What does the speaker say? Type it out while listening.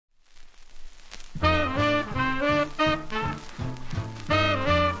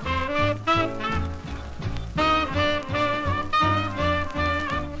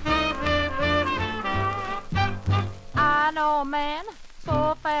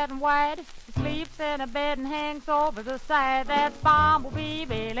fat and white. He sleeps in a bed and hangs over the side. That's Bumblebee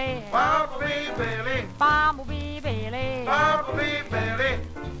Billy. Bumblebee Billy. Bumblebee Billy. Bumblebee Billy.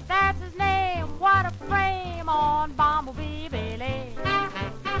 That's his name. What a frame on Bumblebee Billy.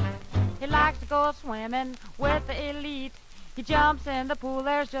 He likes to go swimming with the elite. He jumps in the pool,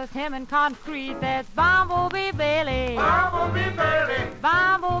 there's just him and concrete. That's Bumblebee Billy. Bumblebee Billy.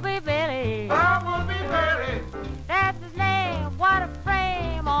 Bumblebee Billy. Bumblebee Billy. That's his name. What a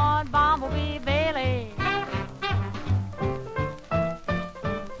frame on Bumblebee Billy.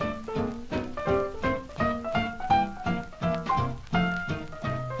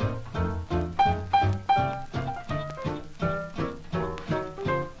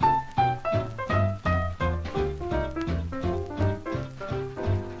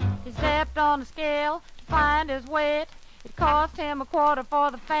 On the scale to find his weight. It cost him a quarter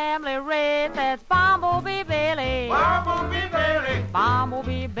for the family rate. That's Bumblebee Billy. Bumblebee Billy.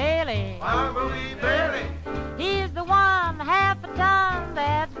 Bumblebee Billy. Bumblebee Billy. He's the one, half a ton.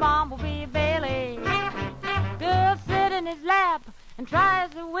 That's Bumblebee Billy. Girls sit in his lap and try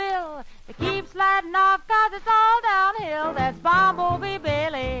as they will. They keep sliding off 'cause it's all downhill. That's Bumblebee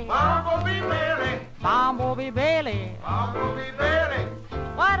Billy. Bumblebee Billy. Bumblebee Billy. Bumblebee Billy.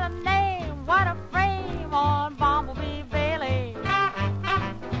 What a name, what a frame on Bumblebee Billy.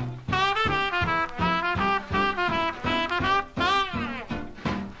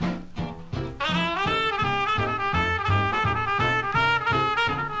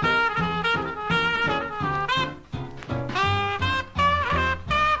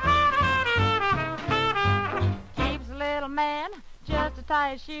 Keeps a little man just to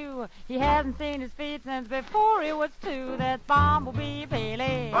tie his shoe. He hasn't seen his feet since before he was 2. That's Bumblebee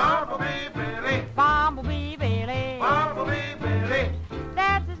Billy. Bumblebee Billy. Bumblebee Billy. Bumblebee Billy.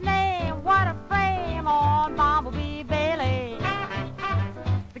 That's his name. What a frame on Bumblebee Billy.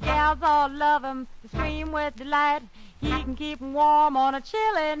 The gals all love him. They scream with delight. He can keep 'em warm on a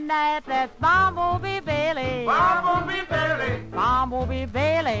chilly night. That's Bumblebee Billy. Bumblebee Billy. Bumblebee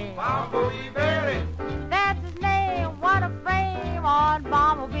Billy. Bumblebee Billy. That's his name. What a frame